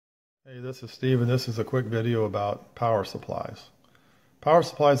Hey, this is Steve, and this is a quick video about power supplies. Power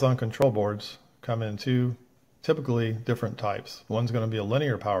supplies on control boards come in two typically different types. One's going to be a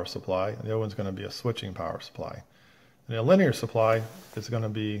linear power supply, and the other one's going to be a switching power supply. And a linear supply is going to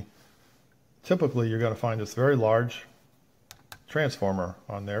be, typically you're going to find this very large transformer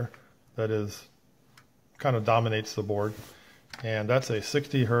on there that is kind of dominates the board. And that's a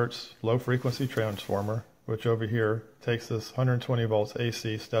 60 hertz low frequency transformer, which over here takes this 120 volts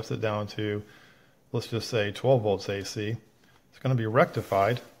AC, steps it down to, let's just say 12 volts AC. It's going to be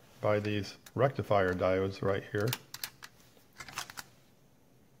rectified by these rectifier diodes right here.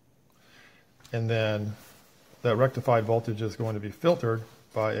 And then that rectified voltage is going to be filtered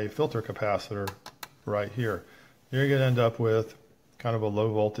by a filter capacitor right here. You're going to end up with kind of a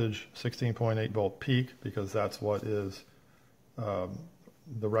low voltage 16.8 volt peak, because that's what is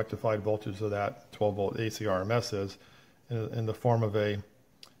the rectified voltage of that 12 volt AC RMS is, in the form of an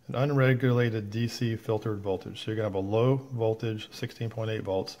unregulated DC filtered voltage. So you're going to have a low voltage 16.8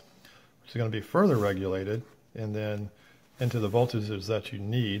 volts, which is going to be further regulated and then into the voltages that you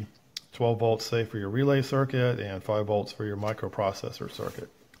need. 12 volts say for your relay circuit and 5 volts for your microprocessor circuit.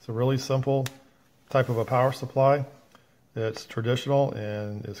 It's a really simple type of a power supply. It's traditional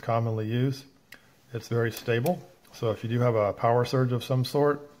and is commonly used. It's very stable. So if you do have a power surge of some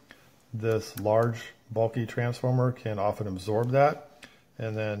sort, this large bulky transformer can often absorb that,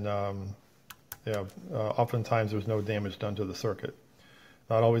 and then oftentimes there's no damage done to the circuit.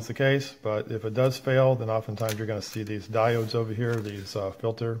 Not always the case, but if it does fail, then oftentimes you're going to see these diodes over here, these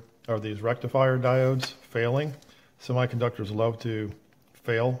these rectifier diodes failing. Semiconductors love to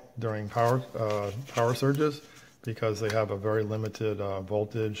fail during power surges because they have a very limited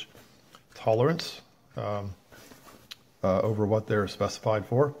voltage tolerance over what they're specified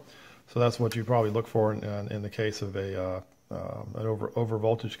for. So that's what you probably look for in the case of an over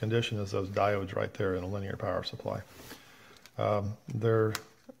voltage condition, is those diodes right there in a linear power supply. They're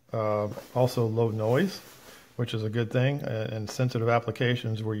also low noise, which is a good thing in sensitive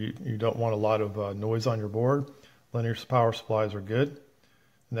applications where you don't want a lot of noise on your board. Linear power supplies are good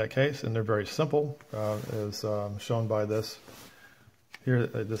in that case, and they're very simple, as shown by this here.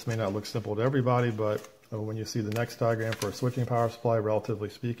 This may not look simple to everybody, but when you see the next diagram for a switching power supply, relatively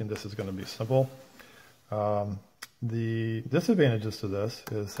speaking, this is going to be simple. The disadvantages to this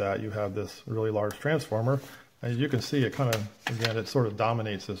is that you have this really large transformer, and you can see it kind of, again, it sort of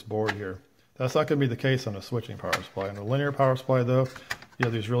dominates this board here. That's not going to be the case on a switching power supply. On a linear power supply, though, you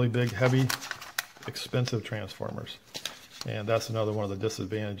have these really big, heavy, expensive transformers. And that's another one of the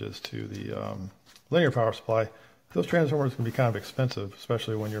disadvantages to the linear power supply. Those transformers can be kind of expensive,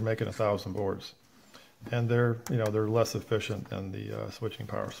 especially when you're making 1,000 boards. And they're less efficient than the switching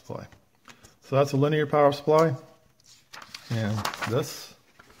power supply. So that's a linear power supply. And this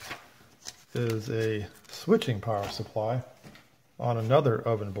is a switching power supply on another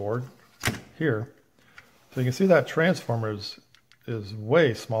oven board here. So you can see that transformer is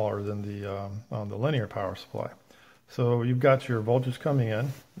way smaller than on the linear power supply. So you've got your voltage coming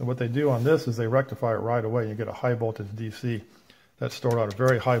in, and what they do on this is they rectify it right away. You get a high voltage DC that's stored on a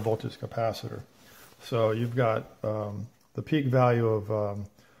very high voltage capacitor. So you've got the peak value of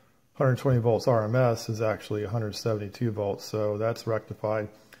 120 volts RMS is actually 172 volts, so that's rectified.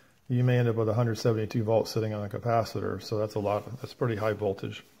 You may end up with 172 volts sitting on a capacitor, so that's pretty high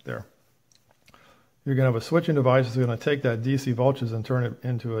voltage there. You're going to have a switching device that's going to take that DC voltage and turn it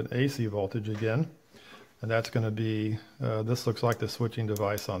into an AC voltage again. And that's going to be, this looks like the switching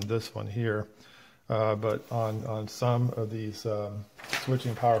device on this one here. But on some of these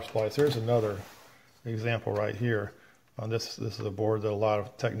switching power supplies, here's another example right here. On this is a board that a lot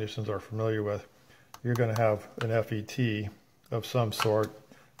of technicians are familiar with. You're going to have an FET of some sort,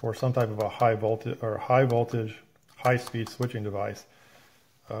 or some type of a high voltage, high speed switching device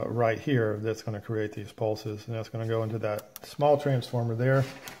right here that's going to create these pulses, and that's going to go into that small transformer there,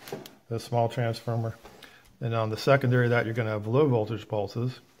 this small transformer. And on the secondary of that, you're going to have low voltage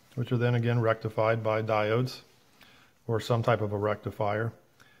pulses, which are then again rectified by diodes or some type of a rectifier.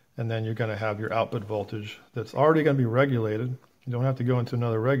 And then you're going to have your output voltage that's already going to be regulated. You don't have to go into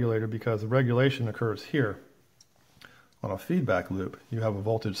another regulator because the regulation occurs here on a feedback loop. You have a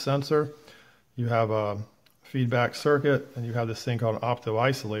voltage sensor, you have a feedback circuit, and you have this thing called an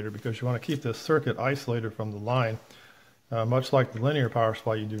opto-isolator, because you want to keep this circuit isolated from the line. Much like the linear power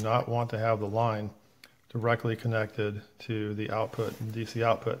supply, you do not want to have the line directly connected to the output, DC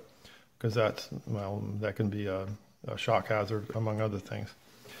output, because that can be a shock hazard, among other things.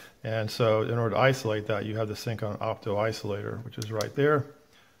 And so in order to isolate that, you have this thing called an opto-isolator, which is right there.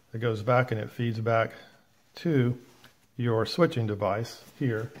 It goes back and it feeds back to your switching device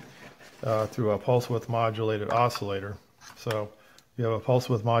here. through a pulse width modulated oscillator. So you have a pulse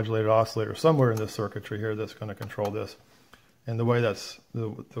width modulated oscillator somewhere in this circuitry here that's going to control this. And the way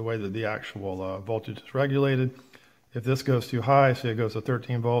the way that the actual voltage is regulated, if this goes too high, say it goes to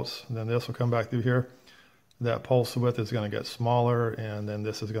 13 volts, then this will come back through here. That pulse width is going to get smaller, and then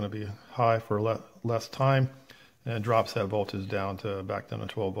this is going to be high for less time, and it drops that voltage down to back down to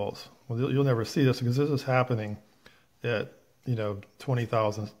 12 volts. Well, you'll never see this because this is happening at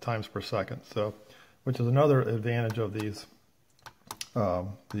 20,000 times per second. So, which is another advantage of these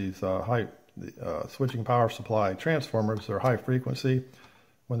high switching power supply transformers. They're high frequency.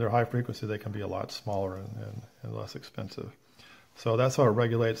 When they're high frequency, they can be a lot smaller and less expensive. So that's how it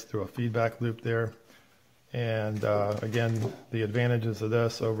regulates through a feedback loop there. And again, the advantages of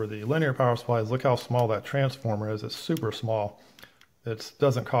this over the linear power supplies, look how small that transformer is. It's super small. It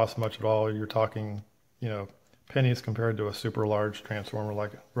doesn't cost much at all. You're talking, pennies compared to a super large transformer,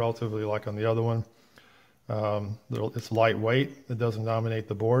 relatively like on the other one. It's lightweight. It doesn't dominate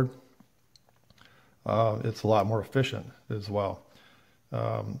the board. It's a lot more efficient as well.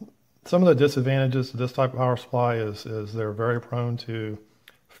 Some of the disadvantages to this type of power supply is they're very prone to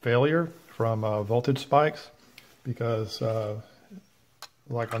failure from voltage spikes, because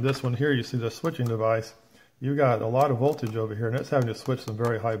like on this one here, you see the switching device, you got a lot of voltage over here, and it's having to switch some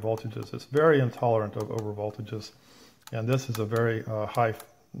very high voltages. It's very intolerant of over voltages, and this is a very high,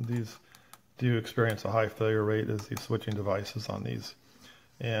 these do experience a high failure rate as these switching devices on these.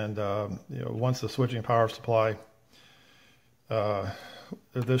 And once the switching power supply,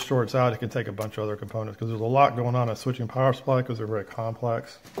 if this shorts out, it can take a bunch of other components, because there's a lot going on in a switching power supply because they're very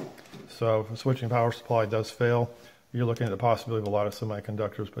complex. So if a switching power supply does fail, you're looking at the possibility of a lot of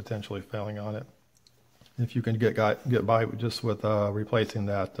semiconductors potentially failing on it. If you can get by just with replacing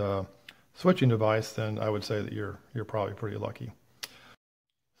that switching device, then I would say that you're probably pretty lucky.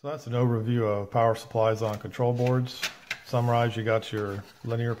 So that's an overview of power supplies on control boards. Summarize, you got your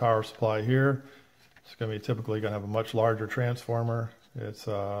linear power supply here. It's going to be typically going to have a much larger transformer. It's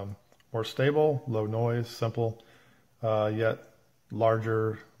more stable, low noise, simple, yet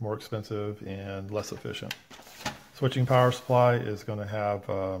larger, more expensive, and less efficient. Switching power supply is going to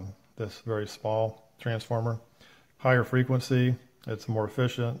have this very small transformer. Higher frequency, it's more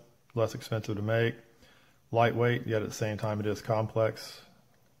efficient, less expensive to make, lightweight, yet at the same time it is complex.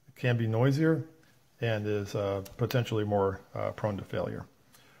 It can be noisier and is potentially more prone to failure.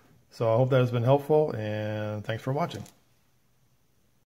 So I hope that has been helpful, and thanks for watching.